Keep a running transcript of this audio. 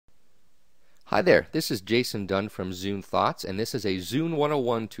Hi there, this is Jason Dunn from Zune Thoughts, and this is a Zune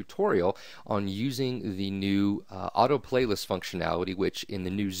 101 tutorial on using the new auto playlist functionality, which in the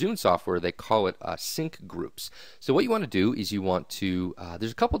new Zune software they call it sync groups. So what you want to do is you want to,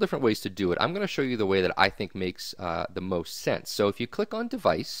 there's a couple different ways to do it. I'm going to show you the way that I think makes the most sense. So if you click on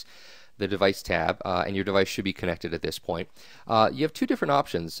Device, the Device tab, and your device should be connected at this point. You have two different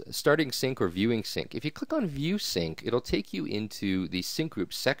options, starting sync or viewing sync. If you click on View Sync, it'll take you into the sync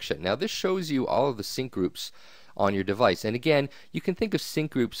groups section. Now this shows you all of the sync groups on your device, and again, you can think of sync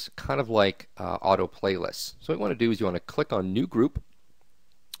groups kind of like auto playlists. So what you want to do is you want to click on New Group,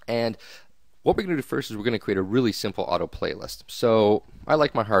 and what we're going to do first is we're going to create a really simple auto playlist. So I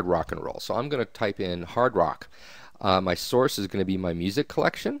like my hard rock and roll, so I'm going to type in hard rock. My source is going to be my music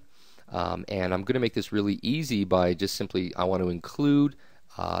collection. And I'm going to make this really easy by just simply, I want to include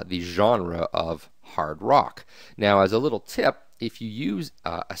the genre of hard rock. Now, as a little tip, if you use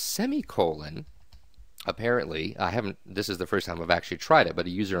a semicolon, apparently, this is the first time I've actually tried it, but a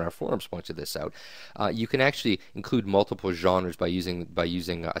user in our forums pointed this out. You can actually include multiple genres by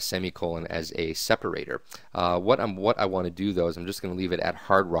using a semicolon as a separator. What I want to do though is I'm just going to leave it at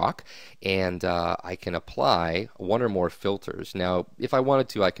hard rock, and I can apply one or more filters. Now, if I wanted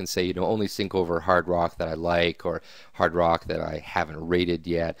to, I can say, only sync over hard rock that I like or hard rock that I haven't rated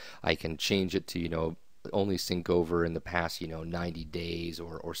yet. I can change it to, only sync over in the past 90 days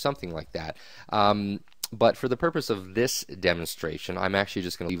or something like that. But for the purpose of this demonstration, I'm actually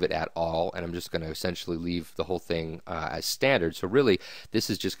just going to leave it at all, and I'm just going to essentially leave the whole thing as standard. So really, this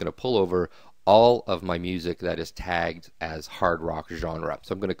is just going to pull over all of my music that is tagged as hard rock genre.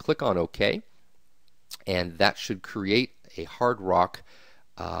 So I'm going to click on OK, and that should create a hard rock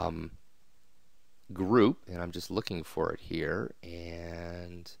group, and I'm just looking for it here,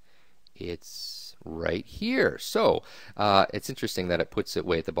 and it's right here. So it's interesting that it puts it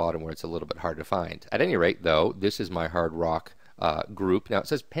way at the bottom where it's a little bit hard to find. At any rate, though, this is my hard rock group. Now it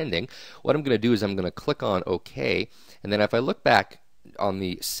says pending. What I'm going to do is I'm going to click on OK, and then if I look back on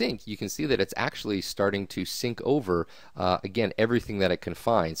the sync, you can see that it's actually starting to sync over again everything that it can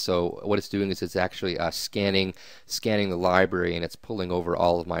find. So what it's doing is it's actually scanning the library, and it's pulling over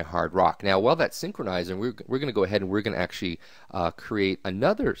all of my hard rock. Now while that's synchronizing, we're going to go ahead and we're going to actually create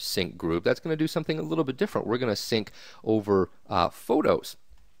another sync group that's going to do something a little bit different. We're going to sync over photos.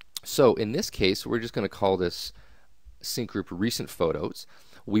 So in this case, we're just going to call this sync group recent photos.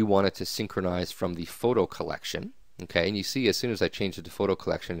 We want it to synchronize from the photo collection. Okay, and you see as soon as I change it to photo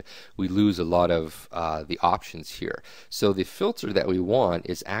collection, we lose a lot of the options here. So the filter that we want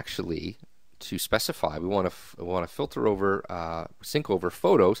is actually to specify. We want to filter over, sync over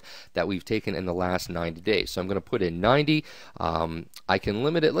photos that we've taken in the last 90 days. So I'm going to put in 90. I can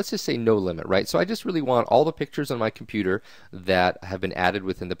limit it. Let's just say no limit, right? So I just really want all the pictures on my computer that have been added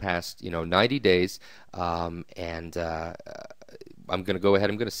within the past, 90 days, I'm going to go ahead,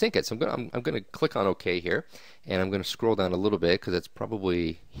 I'm going to sync it. So I'm going to click on OK here, and I'm going to scroll down a little bit because it's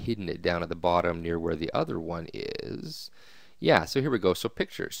probably hidden it down at the bottom near where the other one is. Yeah, so here we go. So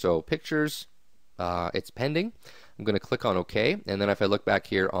pictures. So pictures, it's pending. I'm going to click on OK, and then if I look back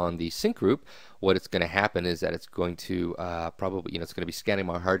here on the sync group, what it's going to happen is that it's going to probably, it's going to be scanning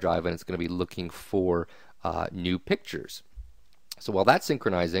my hard drive, and it's going to be looking for new pictures. So while that's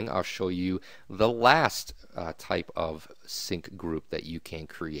synchronizing, I'll show you the last type of sync group that you can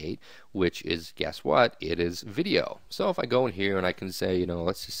create, which is, guess what? It is video. So if I go in here and I can say,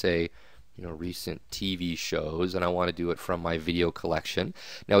 let's just say, recent TV shows, and I want to do it from my video collection.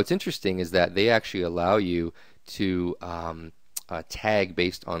 Now what's interesting is that they actually allow you to tag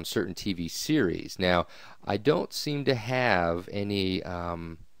based on certain TV series. Now I don't seem to have any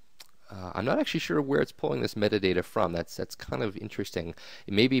I'm not actually sure where it's pulling this metadata from. That's kind of interesting.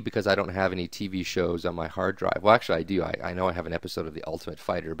 It may be because I don't have any TV shows on my hard drive. Well, actually I do. I know I have an episode of The Ultimate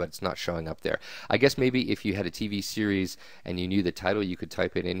Fighter, but it's not showing up there. I guess maybe if you had a TV series and you knew the title, you could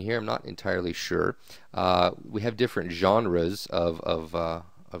type it in here. I'm not entirely sure. We have different genres of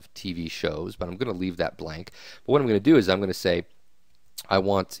TV shows, but I'm going to leave that blank. But what I'm going to do is I'm going to say I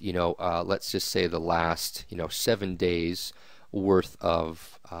want, let's just say the last, 7 days worth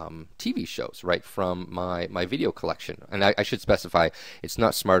of TV shows, right, from my video collection. And I should specify, it's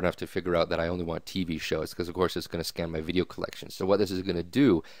not smart enough to figure out that I only want TV shows, because of course it's going to scan my video collection. So what this is going to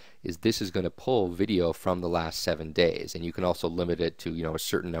do is this is going to pull video from the last 7 days, and you can also limit it to a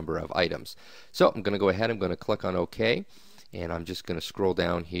certain number of items. So I'm going to go ahead, I'm going to click on OK, and I'm just going to scroll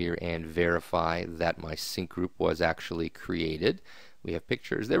down here and verify that my sync group was actually created. We have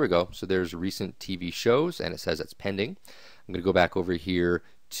pictures. There we go. So there's recent TV shows, and it says it's pending. I'm going to go back over here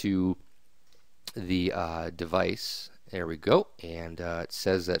to the device, There we go, and it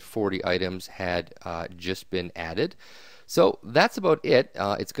says that 40 items had just been added. So that's about it.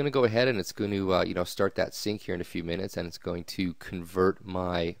 It's going to go ahead and it's going to start that sync here in a few minutes, and it's going to convert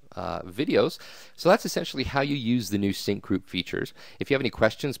my videos. So that's essentially how you use the new sync group features. If you have any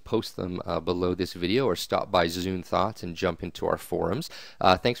questions, post them below this video, or stop by Zune Thoughts and jump into our forums.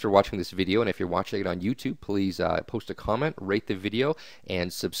 Thanks for watching this video, and if you're watching it on YouTube, please post a comment, rate the video,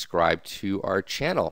 and subscribe to our channel.